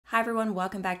Hi everyone,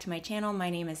 welcome back to my channel. My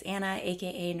name is Anna,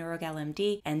 aka Neurogal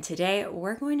MD, and today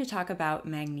we're going to talk about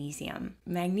magnesium.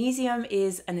 Magnesium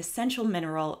is an essential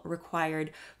mineral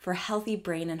required for healthy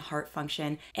brain and heart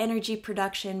function, energy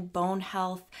production, bone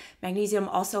health. Magnesium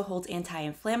also holds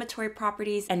anti-inflammatory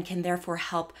properties and can therefore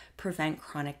help prevent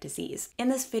chronic disease. In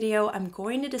this video, I'm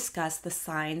going to discuss the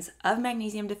signs of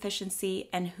magnesium deficiency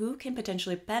and who can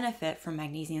potentially benefit from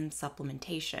magnesium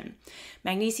supplementation.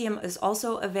 Magnesium is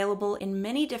also available in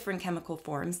many different chemical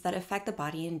forms that affect the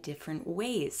body in different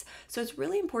ways. So it's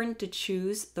really important to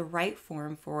choose the right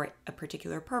form for a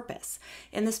particular purpose.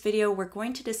 In this video, we're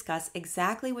going to discuss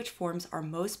exactly which forms are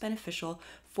most beneficial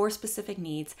for specific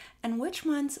needs and which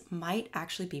ones might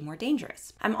actually be more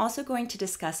dangerous. I'm also going to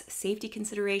discuss safety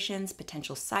considerations,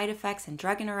 potential side effects, and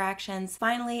drug interactions.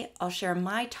 Finally, I'll share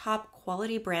my top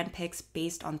quality brand picks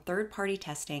based on third-party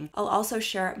testing. I'll also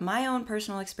share my own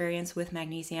personal experience with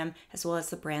magnesium as well as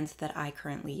the brands that I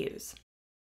currently use.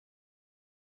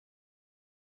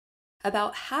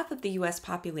 About half of the US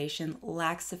population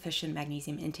lacks sufficient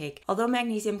magnesium intake. Although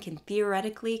magnesium can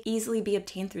theoretically easily be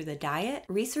obtained through the diet,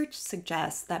 research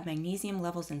suggests that magnesium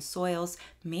levels in soils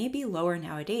may be lower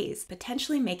nowadays,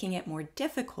 potentially making it more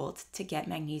difficult to get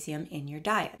magnesium in your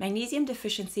diet. Magnesium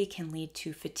deficiency can lead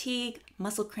to fatigue,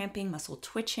 muscle cramping, muscle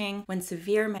twitching. When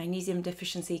severe, magnesium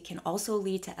deficiency can also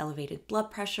lead to elevated blood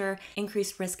pressure,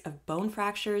 increased risk of bone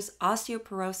fractures,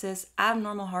 osteoporosis,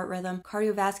 abnormal heart rhythm,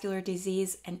 cardiovascular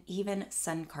disease, and even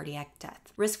sudden cardiac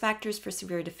death. Risk factors for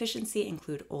severe deficiency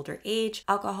include older age,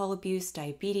 alcohol abuse,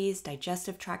 diabetes,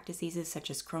 digestive tract diseases such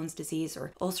as Crohn's disease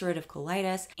or ulcerative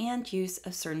colitis, and use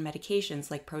of certain medications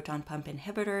like proton pump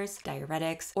inhibitors,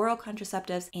 diuretics, oral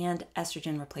contraceptives, and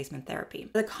estrogen replacement therapy.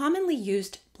 The commonly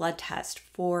used blood test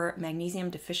for magnesium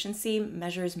deficiency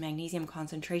measures magnesium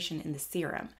concentration in the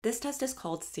serum. This test is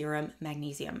called serum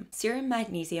magnesium. Serum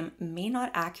magnesium may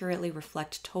not accurately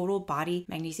reflect total body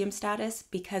magnesium status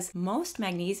because most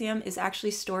magnesium is actually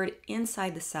stored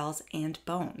inside the cells and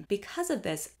bone. Because of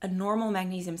this, a normal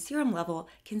magnesium serum level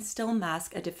can still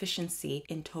mask a deficiency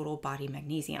in total body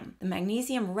magnesium. The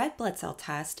magnesium red blood cell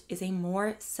test is a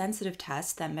more sensitive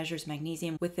test that measures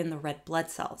magnesium within the red blood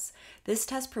cells. This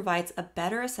test provides a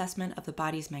better assessment of the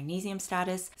body's magnesium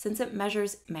status since it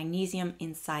measures magnesium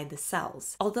inside the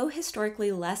cells. Although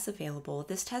historically less available,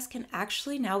 this test can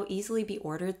actually now easily be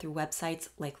ordered through websites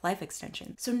like Life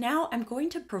Extension. So now I'm going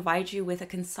to provide you with a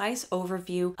concise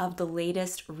overview of the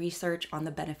latest research on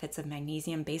the benefits of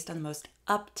magnesium based on the most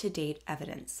up-to-date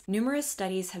evidence. Numerous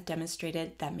studies have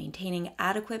demonstrated that maintaining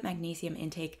adequate magnesium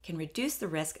intake can reduce the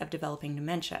risk of developing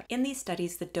dementia. In these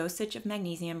studies, the dosage of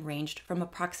magnesium ranged from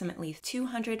approximately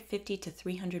 250 to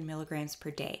 300 milligrams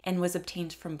per day and was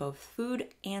obtained from both food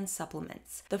and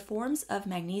supplements. The forms of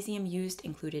magnesium used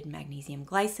included magnesium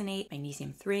glycinate,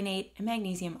 magnesium threonate, and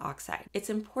magnesium oxide. It's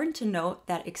important to note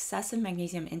that excessive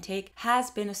magnesium intake has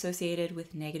been associated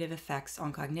with negative effects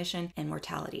on cognition and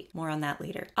mortality. More on that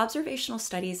later. Observational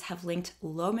studies have linked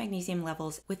low magnesium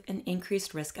levels with an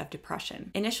increased risk of depression.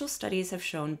 Initial studies have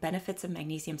shown benefits of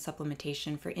magnesium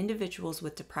supplementation for individuals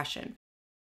with depression.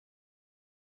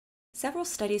 Several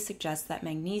studies suggest that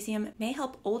magnesium may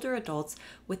help older adults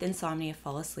with insomnia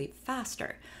fall asleep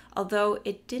faster, although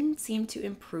it didn't seem to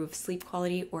improve sleep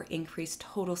quality or increase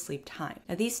total sleep time.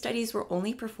 Now, these studies were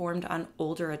only performed on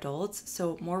older adults,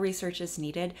 so more research is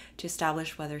needed to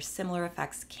establish whether similar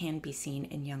effects can be seen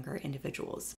in younger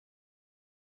individuals.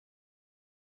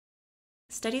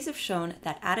 Studies have shown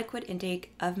that adequate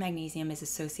intake of magnesium is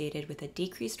associated with a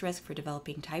decreased risk for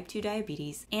developing type 2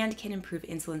 diabetes and can improve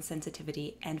insulin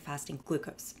sensitivity and fasting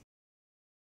glucose.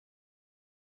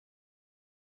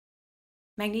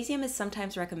 Magnesium is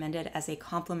sometimes recommended as a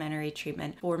complementary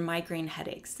treatment for migraine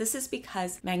headaches. This is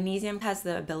because magnesium has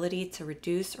the ability to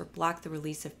reduce or block the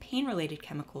release of pain-related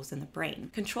chemicals in the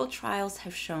brain. Controlled trials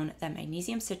have shown that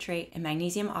magnesium citrate and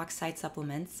magnesium oxide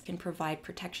supplements can provide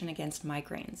protection against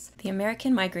migraines. The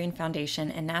American Migraine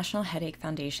Foundation and National Headache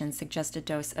Foundation suggest a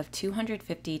dose of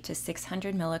 250 to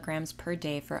 600 milligrams per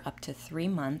day for up to 3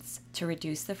 months to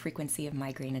reduce the frequency of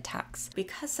migraine attacks.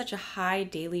 Because such a high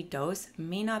daily dose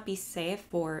may not be safe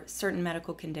for certain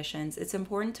medical conditions, it's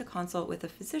important to consult with a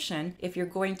physician if you're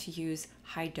going to use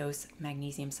high-dose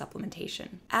magnesium supplementation.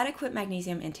 Adequate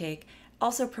magnesium intake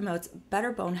also promotes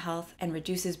better bone health and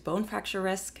reduces bone fracture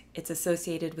risk. It's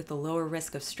associated with a lower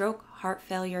risk of stroke, heart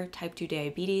failure, type 2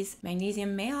 diabetes.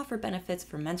 Magnesium may offer benefits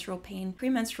for menstrual pain,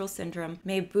 premenstrual syndrome,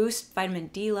 may boost vitamin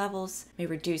D levels, may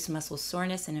reduce muscle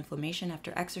soreness and inflammation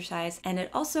after exercise, and it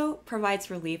also provides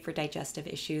relief for digestive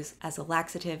issues as a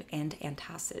laxative and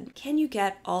antacid. Can you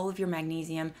get all of your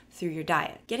magnesium through your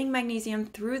diet? Getting magnesium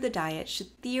through the diet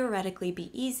should theoretically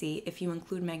be easy if you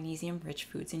include magnesium-rich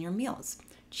foods in your meals.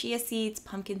 Chia seeds,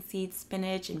 pumpkin seeds,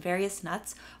 spinach, and various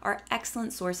nuts are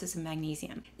excellent sources of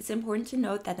magnesium. It's important to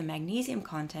note that the magnesium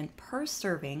content per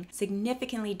serving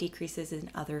significantly decreases in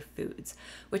other foods,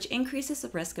 which increases the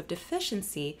risk of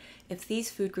deficiency if these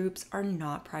food groups are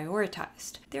not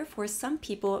prioritized. Therefore, some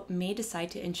people may decide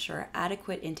to ensure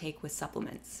adequate intake with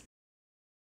supplements.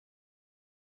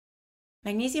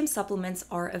 Magnesium supplements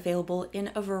are available in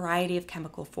a variety of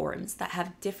chemical forms that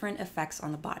have different effects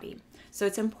on the body. So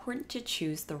it's important to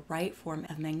choose the right form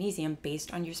of magnesium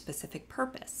based on your specific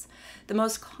purpose. The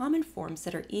most common forms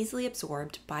that are easily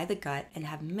absorbed by the gut and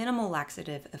have minimal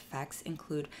laxative effects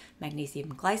include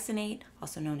magnesium glycinate,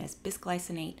 also known as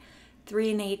bisglycinate,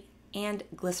 threonate, and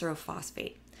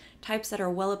glycerophosphate. Types that are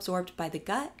well absorbed by the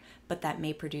gut, but that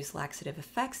may produce laxative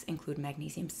effects include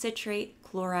magnesium citrate,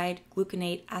 chloride,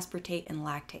 gluconate, aspartate, and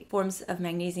lactate. Forms of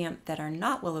magnesium that are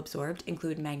not well absorbed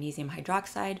include magnesium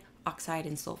hydroxide, oxide,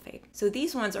 and sulfate. So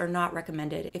these ones are not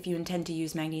recommended if you intend to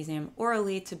use magnesium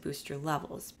orally to boost your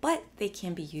levels, but they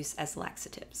can be used as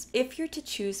laxatives. If you're to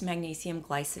choose magnesium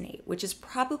glycinate, which is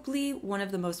probably one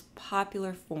of the most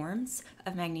popular forms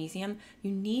of magnesium, you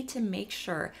need to make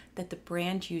sure that the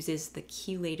brand uses the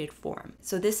chelated form.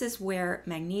 So this is where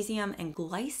magnesium and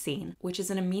glycine, which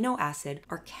is an amino acid,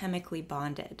 are chemically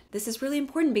bonded. This is really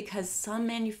important because some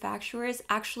manufacturers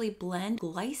actually blend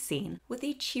glycine with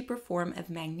a cheaper form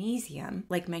of magnesium,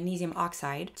 like magnesium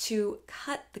oxide, to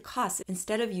cut the costs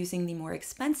instead of using the more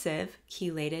expensive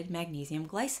chelated magnesium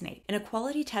glycinate. In a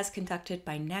quality test conducted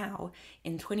by Now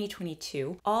in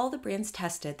 2022, all the brands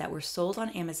tested that were sold on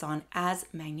Amazon as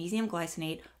magnesium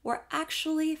glycinate were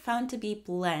actually found to be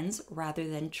blends rather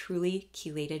than truly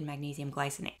chelated magnesium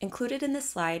glycinate. Included in this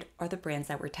slide are the brands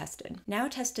that were tested. Now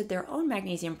tested their own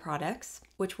magnesium products,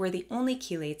 which were the only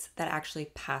chelates that actually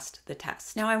passed the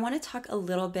test. Now I want to talk a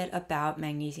little bit about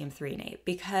magnesium threonate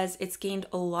because it's gained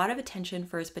a lot of attention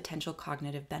for its potential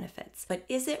cognitive benefits. But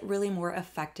is it really more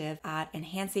effective at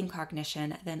enhancing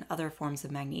cognition than other forms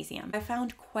of magnesium? I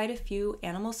found quite a few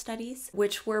animal studies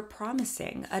which were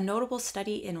promising. A notable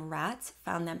study in rats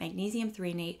found that magnesium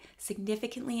threonate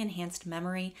significantly enhanced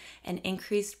memory and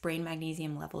increased brain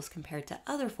magnesium levels compared to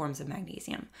other forms of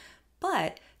magnesium.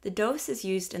 But the doses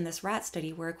used in this rat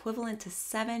study were equivalent to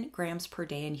 7 grams per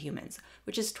day in humans,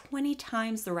 which is 20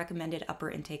 times the recommended upper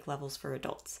intake levels for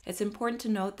adults. It's important to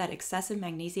note that excessive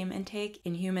magnesium intake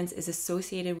in humans is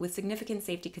associated with significant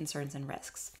safety concerns and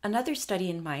risks. Another study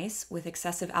in mice with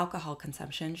excessive alcohol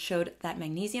consumption showed that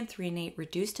magnesium threonate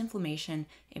reduced inflammation,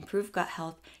 improved gut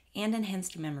health, and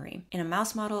enhanced memory. In a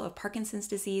mouse model of Parkinson's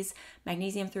disease,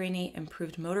 magnesium threonate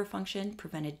improved motor function,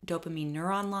 prevented dopamine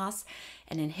neuron loss,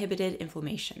 and inhibited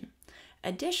inflammation.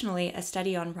 Additionally, a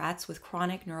study on rats with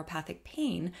chronic neuropathic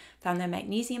pain found that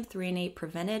magnesium threonate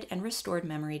prevented and restored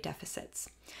memory deficits.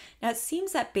 Now, it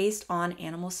seems that based on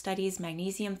animal studies,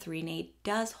 magnesium threonate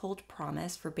does hold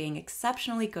promise for being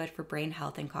exceptionally good for brain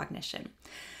health and cognition.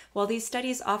 While these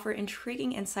studies offer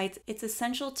intriguing insights, it's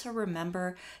essential to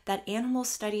remember that animal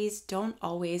studies don't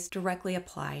always directly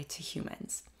apply to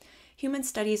humans. Human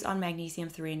studies on magnesium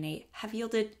threonate have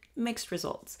yielded mixed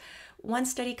results. One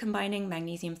study combining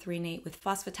magnesium threonate with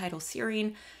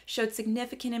phosphatidylserine showed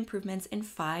significant improvements in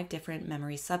 5 different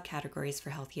memory subcategories for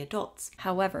healthy adults.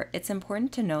 However, it's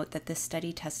important to note that this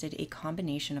study tested a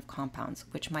combination of compounds,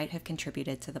 which might have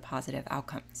contributed to the positive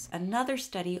outcomes. Another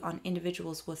study on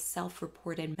individuals with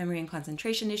self-reported memory and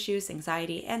concentration issues,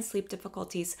 anxiety, and sleep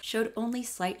difficulties showed only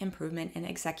slight improvement in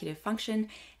executive function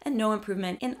and no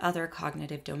improvement in other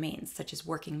cognitive domains, such as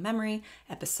working memory,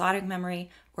 episodic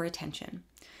memory, or attention.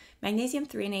 Magnesium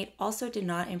threonate also did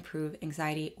not improve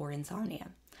anxiety or insomnia.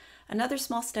 Another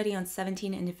small study on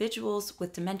 17 individuals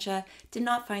with dementia did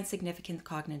not find significant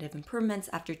cognitive improvements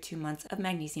after 2 months of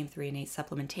magnesium threonate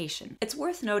supplementation. It's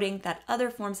worth noting that other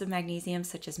forms of magnesium,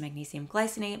 such as magnesium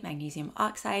glycinate, magnesium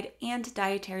oxide, and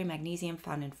dietary magnesium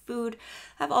found in food,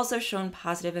 have also shown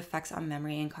positive effects on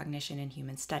memory and cognition in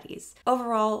human studies.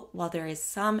 Overall, while there is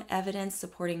some evidence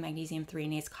supporting magnesium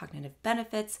threonate's cognitive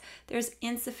benefits, there's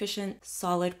insufficient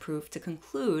solid proof to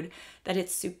conclude that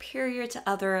it's superior to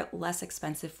other less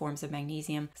expensive forms forms of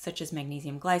magnesium, such as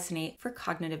magnesium glycinate, for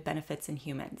cognitive benefits in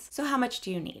humans. So how much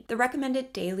do you need? The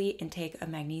recommended daily intake of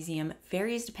magnesium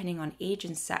varies depending on age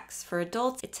and sex. For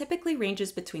adults, it typically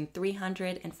ranges between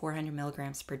 300 and 400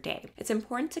 milligrams per day. It's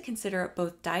important to consider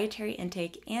both dietary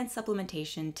intake and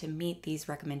supplementation to meet these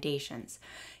recommendations.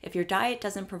 If your diet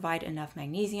doesn't provide enough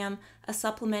magnesium, a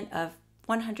supplement of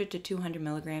 100 to 200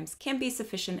 milligrams can be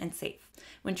sufficient and safe.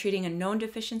 When treating a known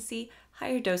deficiency,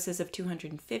 higher doses of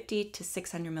 250 to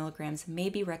 600 milligrams may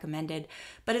be recommended,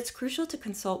 but it's crucial to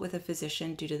consult with a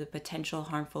physician due to the potential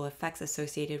harmful effects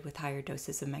associated with higher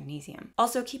doses of magnesium.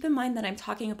 Also, keep in mind that I'm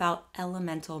talking about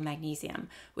elemental magnesium,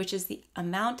 which is the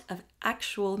amount of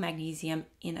actual magnesium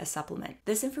in a supplement.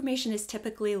 This information is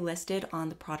typically listed on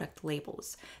the product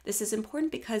labels. This is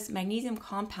important because magnesium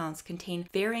compounds contain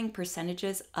varying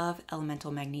percentages of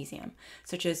elemental magnesium,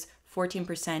 such as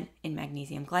 14% in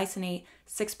magnesium glycinate,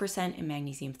 6% in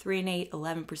magnesium threonate,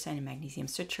 11% in magnesium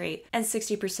citrate, and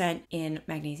 60% in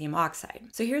magnesium oxide.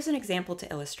 So here's an example to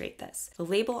illustrate this. The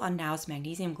label on Now's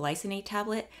magnesium glycinate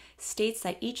tablet states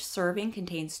that each serving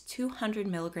contains 200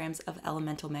 milligrams of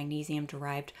elemental magnesium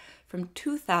derived from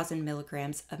 2,000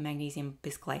 milligrams of magnesium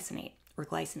bisglycinate or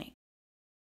glycinate.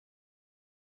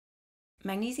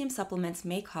 Magnesium supplements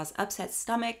may cause upset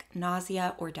stomach,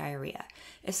 nausea, or diarrhea.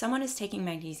 If someone is taking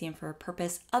magnesium for a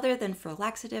purpose other than for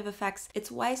laxative effects, it's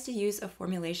wise to use a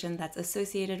formulation that's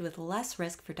associated with less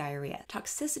risk for diarrhea.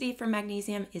 Toxicity from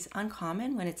magnesium is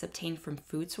uncommon when it's obtained from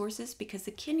food sources because the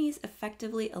kidneys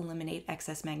effectively eliminate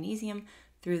excess magnesium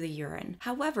through the urine.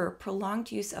 However,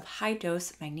 prolonged use of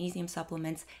high-dose magnesium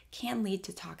supplements can lead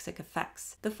to toxic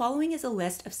effects. The following is a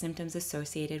list of symptoms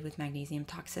associated with magnesium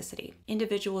toxicity.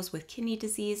 Individuals with kidney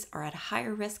disease are at a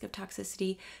higher risk of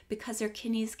toxicity because their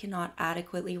kidneys cannot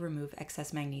adequately remove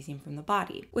excess magnesium from the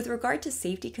body. With regard to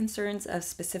safety concerns of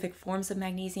specific forms of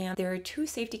magnesium, there are two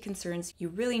safety concerns you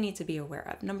really need to be aware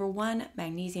of. Number one,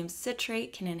 magnesium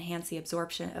citrate can enhance the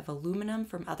absorption of aluminum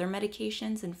from other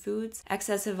medications and foods.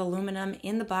 Excessive aluminum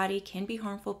in the body can be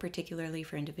harmful, particularly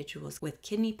for individuals with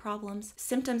kidney problems.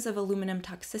 Symptoms of aluminum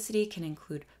toxicity can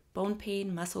include bone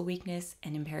pain, muscle weakness,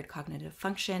 and impaired cognitive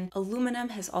function. Aluminum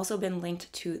has also been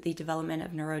linked to the development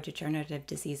of neurodegenerative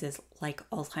diseases like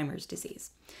Alzheimer's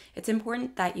disease. It's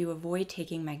important that you avoid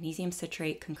taking magnesium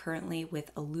citrate concurrently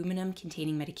with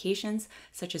aluminum-containing medications,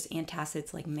 such as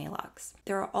antacids like Maalox.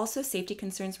 There are also safety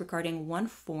concerns regarding one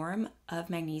form of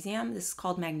magnesium. This is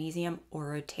called magnesium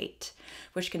orotate,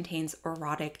 which contains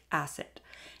orotic acid.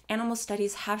 Animal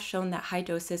studies have shown that high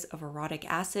doses of orotic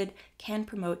acid can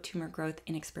promote tumor growth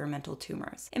in experimental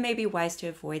tumors. It may be wise to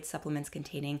avoid supplements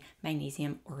containing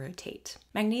magnesium orotate.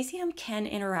 Magnesium can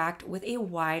interact with a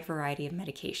wide variety of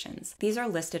medications. These are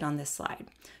listed on this slide.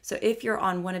 So if you're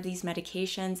on one of these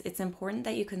medications, it's important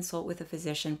that you consult with a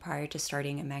physician prior to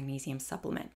starting a magnesium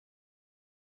supplement.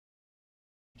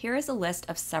 Here is a list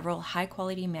of several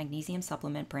high-quality magnesium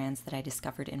supplement brands that I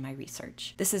discovered in my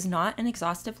research. This is not an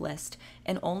exhaustive list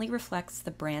and only reflects the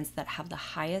brands that have the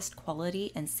highest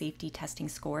quality and safety testing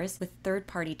scores with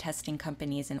third-party testing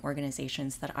companies and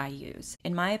organizations that I use.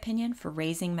 In my opinion, for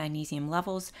raising magnesium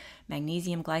levels,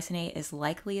 magnesium glycinate is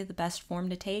likely the best form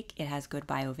to take. It has good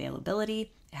bioavailability,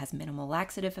 it has minimal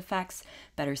laxative effects,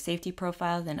 better safety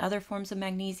profile than other forms of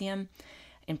magnesium.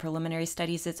 In preliminary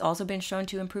studies, it's also been shown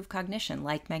to improve cognition,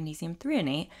 like magnesium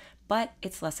threonate, but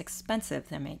it's less expensive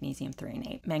than magnesium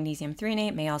threonate. Magnesium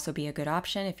threonate may also be a good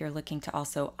option if you're looking to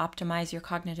also optimize your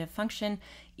cognitive function,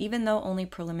 even though only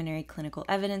preliminary clinical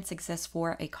evidence exists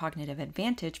for a cognitive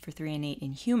advantage for threonate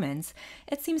in humans.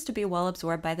 It seems to be well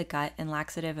absorbed by the gut and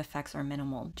laxative effects are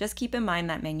minimal. Just keep in mind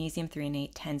that magnesium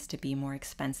threonate tends to be more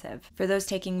expensive. For those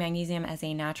taking magnesium as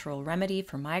a natural remedy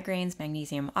for migraines,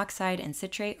 magnesium oxide and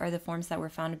citrate are the forms that were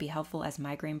found to be helpful as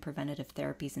migraine preventative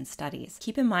therapies in studies.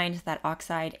 Keep in mind that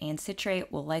oxide and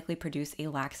citrate will likely produce a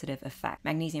laxative effect.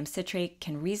 Magnesium citrate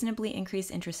can reasonably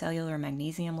increase intracellular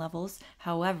magnesium levels.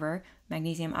 However,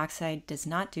 magnesium oxide does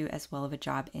not do as well of a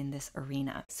job in this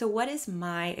arena. So what is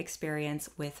my experience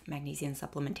with magnesium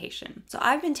supplementation? So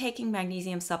I've been taking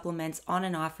magnesium supplements on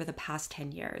and off for the past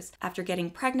 10 years. After getting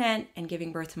pregnant and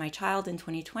giving birth to my child in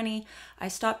 2020, I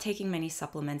stopped taking many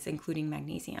supplements, including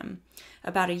magnesium.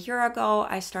 About a year ago,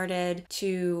 I started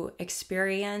to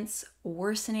experience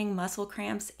worsening muscle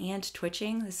cramps and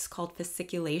twitching. This is called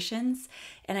fasciculations.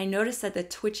 And I noticed that the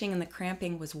twitching and the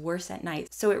cramping was worse at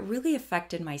night. So it really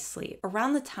affected my sleep.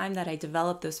 around the time that I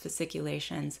developed those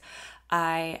fasciculations,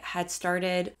 I had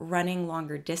started running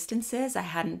longer distances. I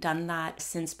hadn't done that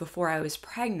since before I was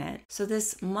pregnant. So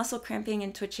this muscle cramping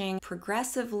and twitching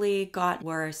progressively got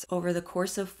worse over the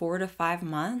course of 4 to 5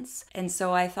 months. And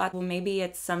so I thought, well, maybe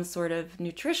it's some sort of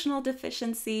nutritional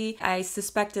deficiency. I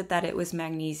suspected that it was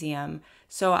magnesium.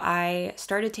 So I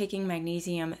started taking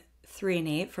magnesium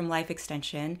threonate from Life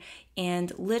Extension,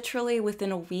 and literally within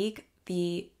a week,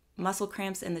 the muscle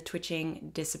cramps and the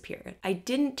twitching disappeared. I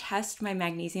didn't test my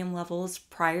magnesium levels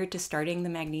prior to starting the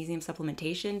magnesium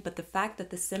supplementation, but the fact that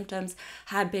the symptoms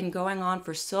had been going on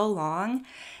for so long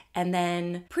and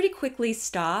then pretty quickly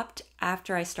stopped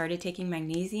after I started taking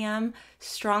magnesium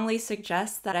strongly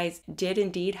suggests that I did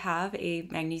indeed have a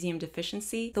magnesium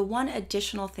deficiency. The one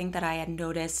additional thing that I had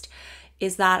noticed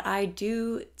is that I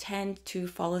do tend to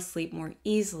fall asleep more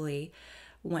easily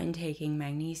when taking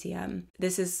magnesium.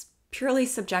 This is purely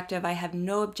subjective. I have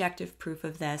no objective proof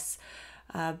of this,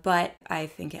 but I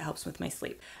think it helps with my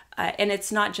sleep. And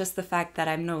it's not just the fact that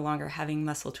I'm no longer having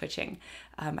muscle twitching.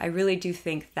 I really do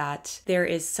think that there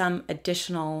is some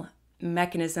additional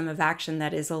mechanism of action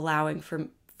that is allowing for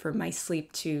my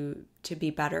sleep to be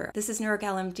better. This is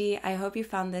Neurogal MD. I hope you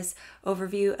found this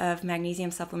overview of magnesium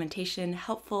supplementation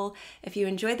helpful. If you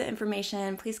enjoyed the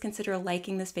information, please consider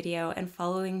liking this video and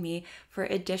following me for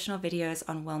additional videos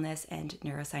on wellness and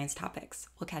neuroscience topics.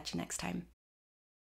 We'll catch you next time.